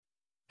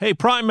Hey,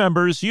 Prime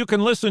members, you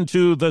can listen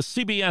to the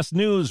CBS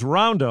News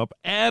Roundup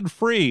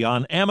ad-free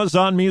on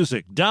Amazon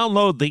Music.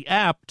 Download the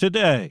app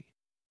today.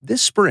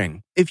 This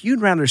spring, if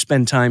you'd rather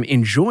spend time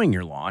enjoying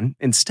your lawn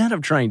instead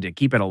of trying to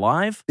keep it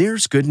alive,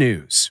 there's good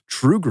news.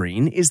 True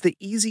Green is the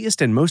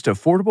easiest and most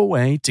affordable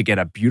way to get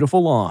a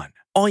beautiful lawn.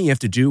 All you have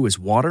to do is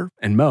water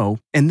and mow,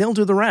 and they'll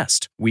do the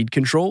rest. Weed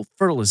control,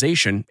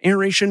 fertilization,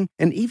 aeration,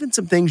 and even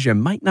some things you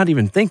might not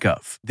even think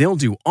of. They'll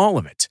do all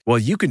of it, while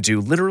you can do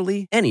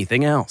literally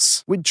anything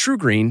else. With True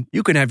Green,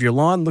 you can have your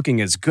lawn looking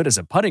as good as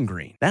a putting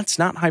green. That's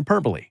not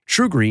hyperbole.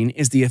 True Green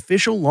is the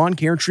official lawn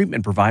care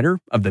treatment provider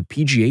of the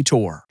PGA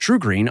Tour. True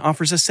Green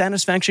offers a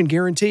satisfaction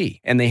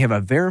guarantee, and they have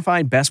a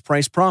verified best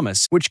price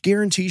promise, which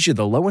guarantees you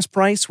the lowest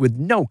price with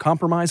no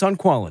compromise on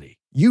quality.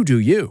 You do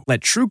you. Let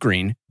True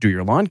Green do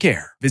your lawn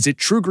care. Visit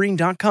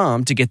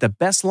truegreen.com to get the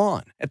best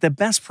lawn at the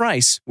best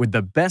price with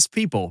the best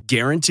people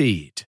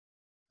guaranteed.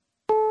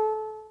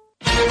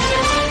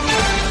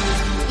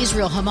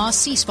 Israel-Hamas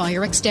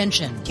ceasefire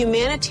extension.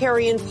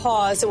 Humanitarian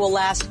pause that will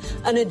last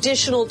an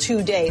additional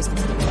 2 days.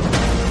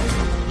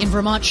 In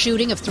Vermont,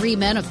 shooting of 3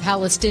 men of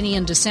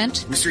Palestinian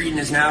descent. Mr. Eden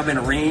has now been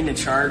arraigned and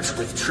charged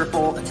with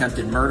triple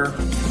attempted murder.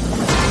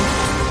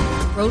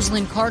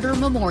 Rosalind Carter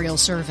Memorial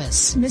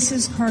Service.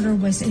 Mrs. Carter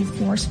was a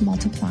force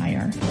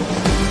multiplier.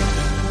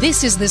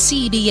 This is the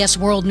CBS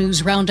World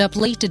News Roundup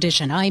Late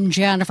Edition. I'm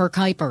Jennifer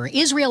Kuiper.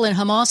 Israel and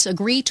Hamas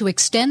agree to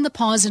extend the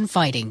pause in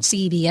fighting.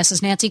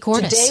 CBS's Nancy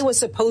Cordes. Today was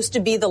supposed to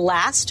be the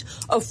last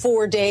of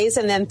 4 days,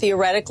 and then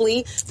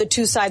theoretically the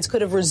two sides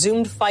could have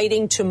resumed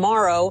fighting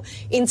tomorrow.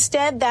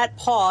 Instead, that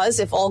pause,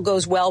 if all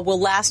goes well, will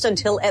last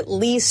until at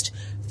least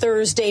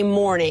Thursday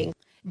morning.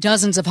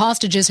 Dozens of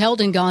hostages held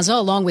in Gaza,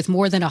 along with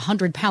more than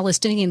 100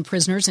 Palestinian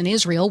prisoners in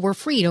Israel, were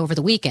freed over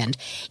the weekend.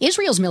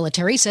 Israel's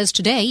military says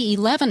today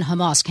 11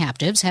 Hamas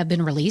captives have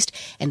been released,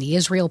 and the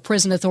Israel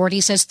Prison Authority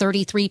says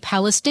 33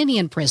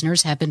 Palestinian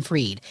prisoners have been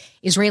freed.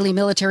 Israeli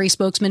military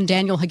spokesman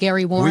Daniel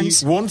Hagari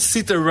warns, "We won't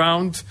sit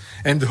around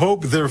and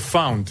hope they're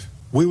found.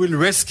 We will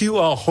rescue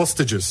our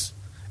hostages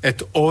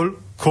at all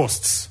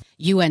costs."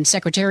 UN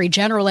Secretary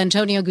General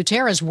Antonio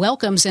Guterres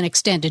welcomes an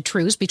extended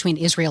truce between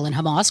Israel and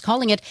Hamas,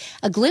 calling it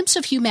a glimpse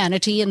of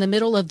humanity in the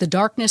middle of the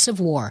darkness of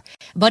war.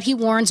 But he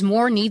warns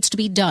more needs to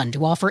be done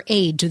to offer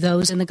aid to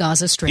those in the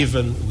Gaza Strip.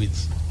 Even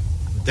with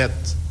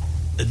that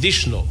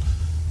additional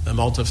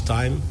amount of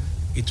time,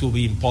 it will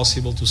be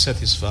impossible to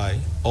satisfy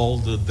all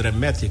the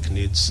dramatic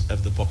needs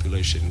of the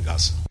population in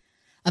Gaza.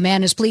 A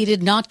man has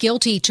pleaded not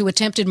guilty to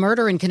attempted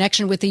murder in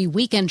connection with the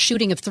weekend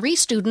shooting of 3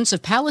 students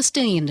of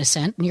Palestinian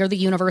descent near the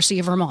University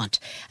of Vermont.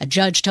 A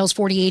judge tells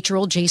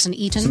 48-year-old Jason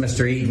Eaton,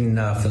 Mr. Eaton,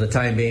 for the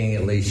time being,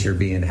 at least, you're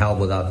being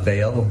held without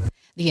bail.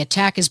 The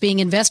attack is being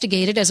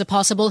investigated as a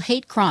possible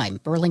hate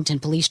crime. Burlington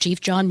Police Chief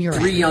John Murray.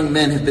 3 young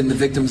men have been the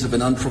victims of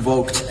an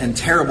unprovoked and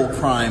terrible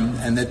crime,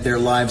 and that their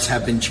lives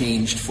have been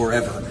changed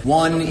forever.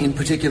 One, in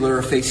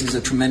particular, faces a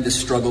tremendous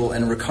struggle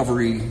and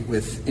recovery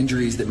with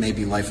injuries that may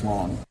be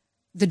lifelong.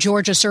 The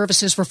Georgia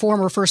services for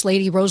former First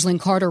Lady Rosalind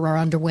Carter are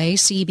underway.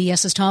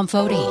 CBS's Tom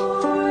Foti.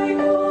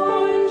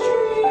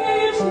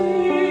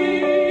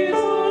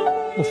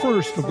 The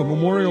first of the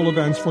memorial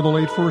events for the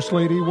late First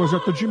Lady was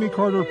at the Jimmy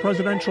Carter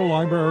Presidential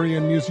Library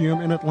and Museum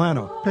in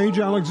Atlanta. Paige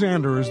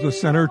Alexander is the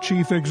center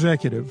chief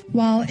executive.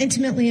 While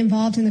intimately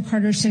involved in the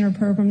Carter Center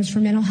programs for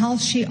mental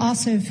health, she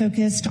also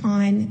focused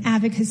on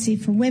advocacy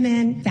for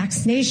women,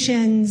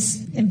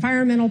 vaccinations,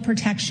 environmental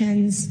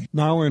protections.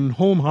 Now in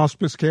home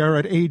hospice care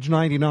at age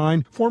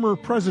 99, former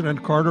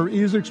President Carter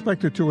is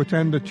expected to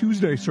attend the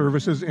Tuesday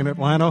services in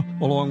Atlanta,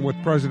 along with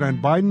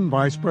President Biden,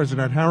 Vice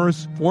President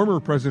Harris,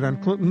 former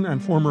President Clinton,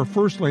 and former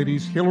First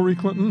Ladies Hillary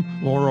Clinton,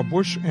 Laura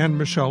Bush, and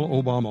Michelle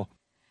Obama.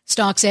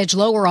 Stocks edge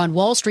lower on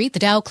Wall Street. The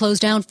Dow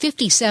closed down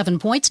 57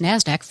 points.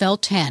 NASDAQ fell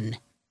 10.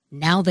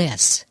 Now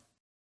this.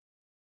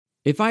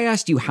 If I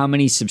asked you how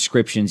many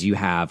subscriptions you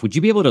have, would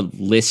you be able to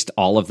list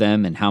all of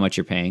them and how much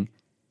you're paying?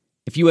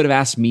 If you would have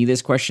asked me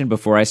this question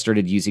before I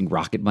started using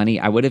Rocket Money,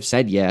 I would have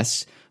said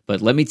yes.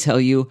 But let me tell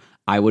you,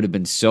 I would have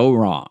been so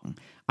wrong.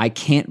 I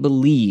can't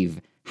believe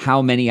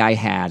how many I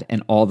had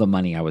and all the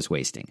money I was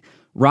wasting.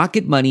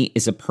 Rocket Money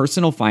is a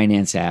personal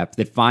finance app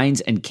that finds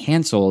and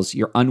cancels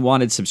your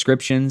unwanted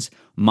subscriptions,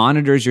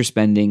 monitors your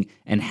spending,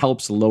 and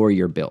helps lower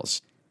your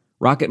bills.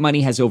 Rocket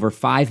Money has over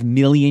 5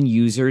 million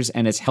users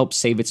and has helped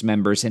save its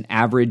members an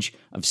average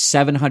of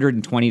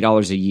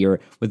 $720 a year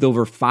with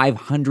over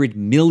 500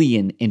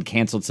 million in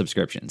canceled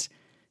subscriptions.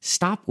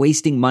 Stop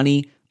wasting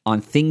money on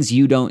things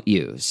you don't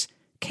use.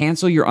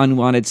 Cancel your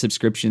unwanted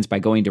subscriptions by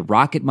going to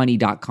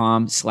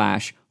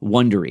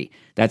rocketmoney.com/Wondery.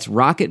 That's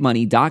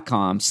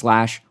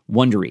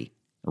rocketmoney.com/Wondery.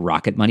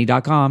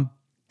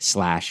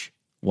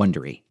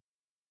 rocketmoney.com/Wondery.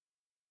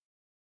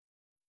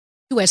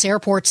 U.S.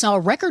 airports saw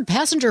record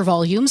passenger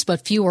volumes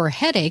but fewer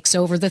headaches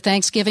over the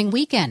Thanksgiving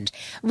weekend.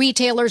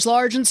 Retailers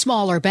large and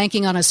small are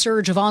banking on a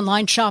surge of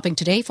online shopping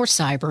today for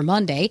Cyber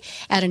Monday.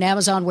 At an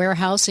Amazon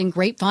warehouse in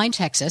Grapevine,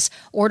 Texas,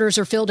 orders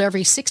are filled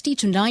every 60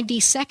 to 90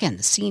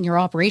 seconds. Senior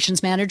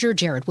operations manager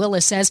Jared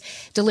Willis says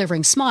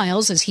delivering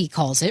smiles, as he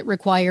calls it,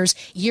 requires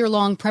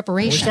year-long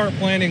preparation. We start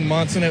planning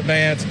months in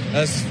advance,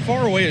 as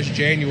far away as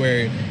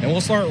January, and we'll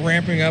start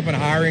ramping up and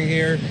hiring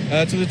here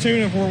to the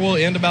tune of where we'll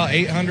end about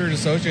 800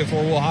 associates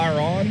where we'll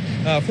hire on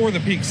for the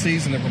peak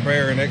season to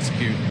prepare and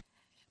execute.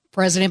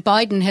 President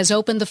Biden has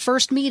opened the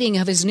first meeting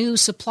of his new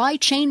Supply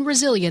Chain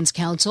Resilience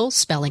Council,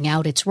 spelling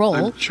out its role.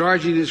 I'm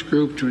charging this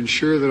group to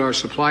ensure that our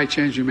supply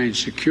chains remain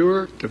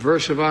secure,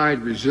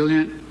 diversified,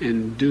 resilient,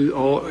 and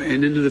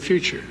into the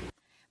future.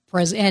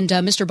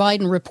 Mr.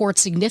 Biden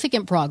reports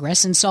significant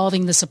progress in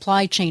solving the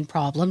supply chain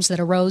problems that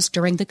arose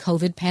during the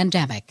COVID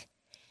pandemic.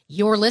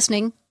 You're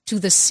listening to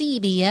the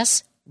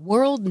CBS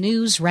World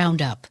News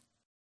Roundup.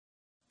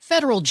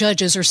 Federal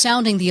judges are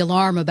sounding the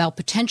alarm about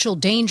potential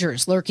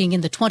dangers lurking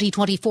in the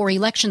 2024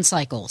 election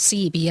cycle.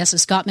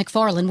 CBS's Scott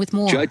McFarlane with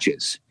more.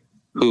 Judges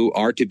who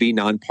are to be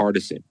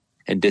nonpartisan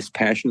and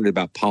dispassionate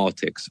about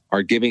politics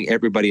are giving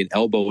everybody an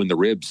elbow in the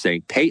ribs,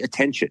 saying, pay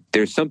attention.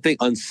 There's something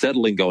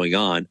unsettling going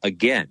on.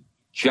 Again,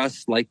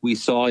 just like we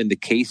saw in the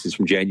cases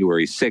from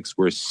January 6th,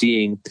 we're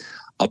seeing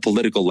a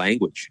political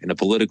language and a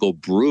political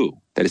brew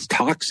that is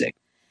toxic.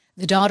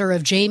 The daughter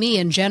of Jamie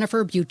and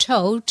Jennifer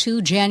Buteau,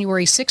 two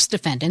January 6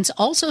 defendants,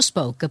 also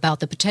spoke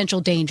about the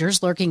potential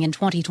dangers lurking in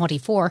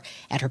 2024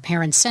 at her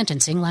parents'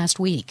 sentencing last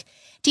week.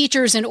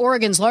 Teachers in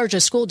Oregon's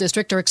largest school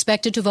district are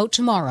expected to vote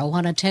tomorrow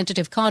on a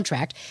tentative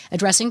contract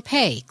addressing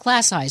pay,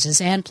 class sizes,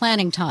 and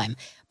planning time.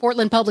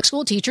 Portland public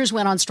school teachers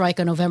went on strike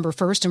on November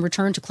 1st and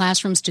returned to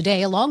classrooms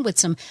today, along with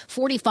some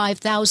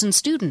 45,000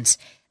 students.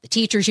 The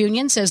teachers'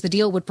 union says the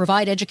deal would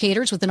provide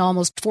educators with an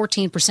almost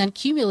 14%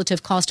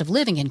 cumulative cost of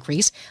living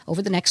increase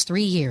over the next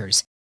 3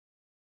 years.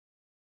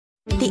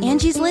 The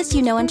Angie's List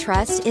you know and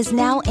trust is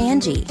now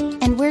Angie,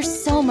 and we're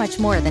so much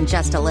more than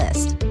just a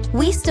list.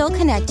 We still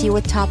connect you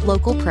with top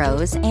local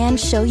pros and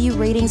show you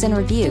ratings and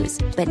reviews,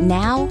 but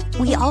now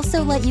we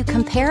also let you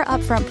compare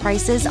upfront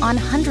prices on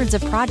hundreds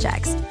of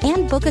projects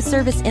and book a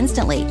service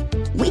instantly.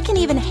 We can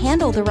even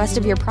handle the rest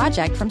of your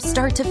project from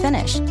start to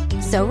finish.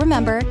 So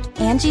remember,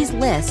 Angie's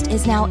List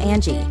is now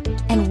Angie,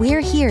 and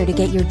we're here to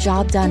get your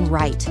job done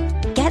right.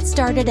 Get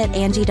started at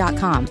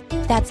Angie.com.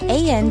 That's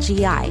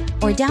ANGI,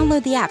 or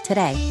download the app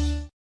today.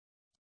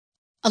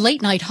 A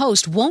late-night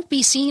host won't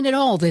be seen at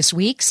all this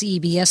week,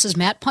 CBS's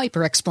Matt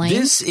Piper explains.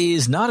 This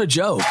is not a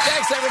joke.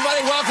 Thanks,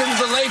 everybody. Welcome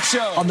to The Late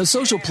Show. On the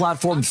social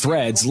platform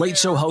Threads, Late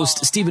Show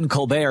host Stephen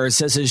Colbert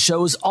says his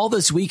shows all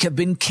this week have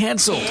been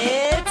canceled.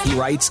 He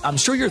writes, I'm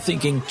sure you're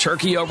thinking,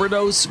 turkey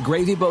overdose,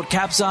 gravy boat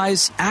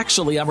capsize.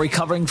 Actually, I'm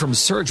recovering from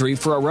surgery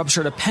for a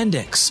ruptured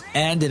appendix.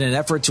 And in an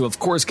effort to, of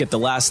course, get the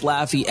last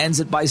laugh, he ends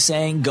it by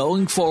saying,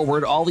 going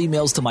forward, all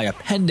emails to my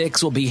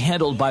appendix will be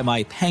handled by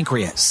my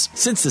pancreas.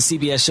 Since the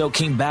CBS show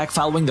came back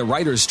following the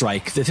writer's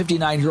strike, the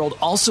 59-year-old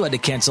also had to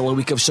cancel a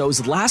week of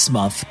shows last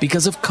month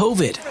because of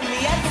COVID.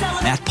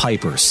 Matt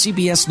Piper,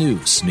 CBS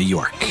News, New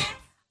York.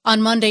 On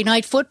Monday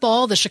Night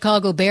Football, the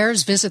Chicago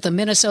Bears visit the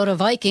Minnesota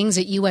Vikings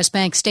at U.S.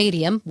 Bank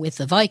Stadium, with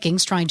the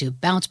Vikings trying to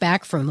bounce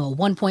back from a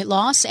 1-point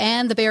loss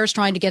and the Bears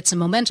trying to get some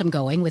momentum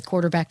going with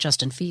quarterback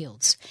Justin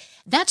Fields.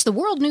 That's the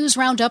World News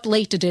Roundup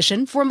Late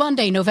Edition for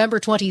Monday,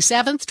 November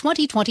 27th,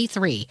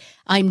 2023.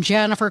 I'm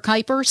Jennifer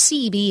Kuiper,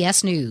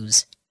 CBS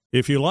News.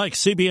 If you like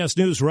CBS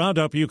News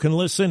Roundup, you can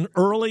listen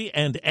early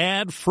and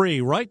ad-free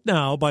right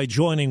now by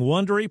joining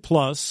Wondery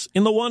Plus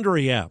in the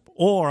Wondery app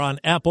or on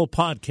Apple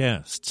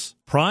Podcasts.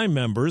 Prime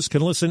members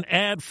can listen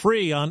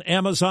ad-free on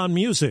Amazon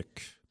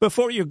Music.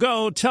 Before you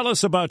go, tell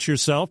us about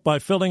yourself by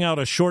filling out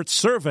a short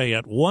survey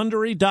at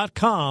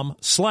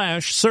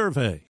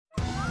Wondery.com/survey.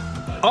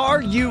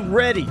 Are you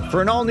ready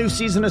for an all-new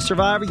season of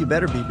Survivor? You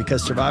better be,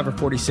 because Survivor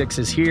 46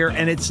 is here,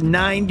 and it's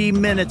 90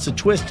 minutes of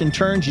twists and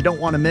turns you don't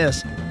want to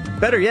miss.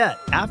 Better yet,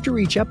 after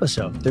each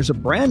episode, there's a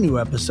brand new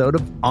episode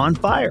of On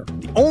Fire,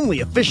 the only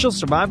official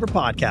Survivor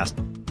podcast.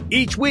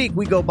 Each week,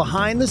 we go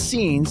behind the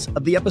scenes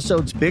of the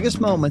episode's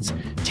biggest moments,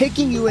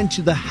 taking you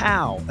into the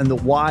how and the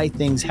why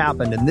things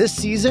happened. And this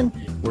season,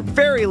 we're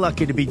very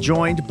lucky to be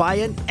joined by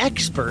an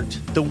expert,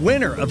 the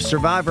winner of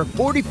Survivor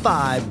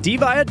 45, Dee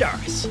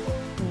Valladares.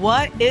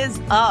 What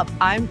is up?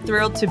 I'm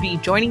thrilled to be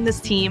joining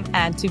this team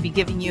and to be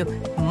giving you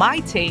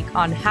my take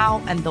on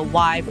how and the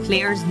why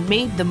players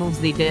made the moves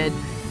they did,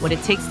 what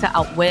it takes to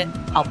outwit,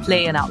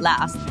 outplay, and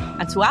outlast,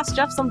 and to ask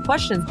Jeff some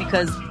questions,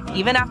 because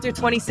even after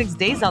 26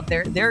 days out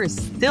there, there is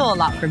still a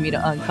lot for me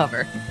to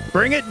uncover.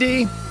 Bring it,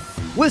 D.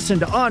 Listen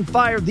to On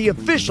Fire, the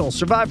official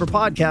Survivor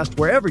podcast,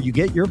 wherever you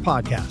get your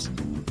podcast.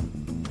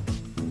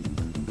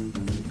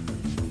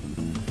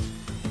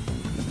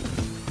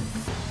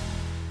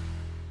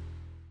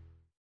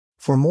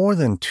 For more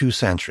than 2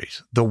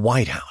 centuries, the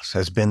White House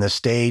has been the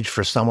stage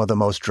for some of the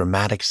most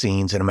dramatic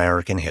scenes in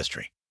American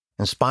history.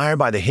 Inspired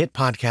by the hit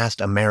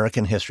podcast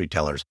American History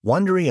Tellers,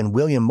 Wondery and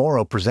William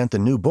Morrow present the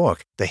new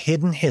book, The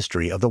Hidden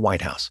History of the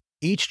White House.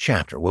 Each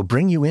chapter will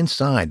bring you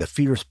inside the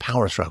fierce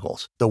power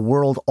struggles, the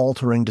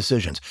world-altering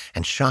decisions,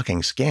 and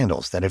shocking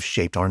scandals that have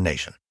shaped our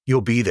nation.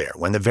 You'll be there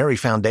when the very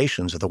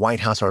foundations of the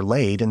White House are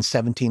laid in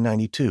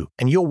 1792,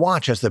 and you'll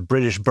watch as the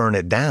British burn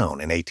it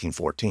down in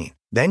 1814.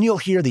 Then you'll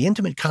hear the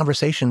intimate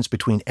conversations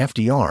between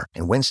FDR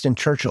and Winston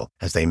Churchill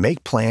as they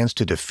make plans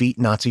to defeat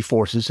Nazi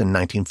forces in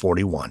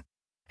 1941.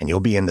 And you'll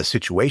be in the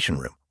Situation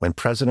Room when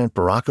President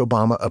Barack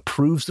Obama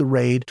approves the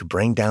raid to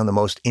bring down the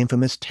most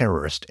infamous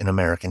terrorist in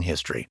American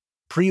history.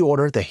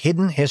 Pre-order The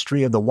Hidden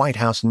History of the White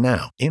House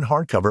now in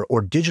hardcover or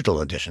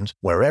digital editions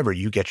wherever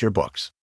you get your books.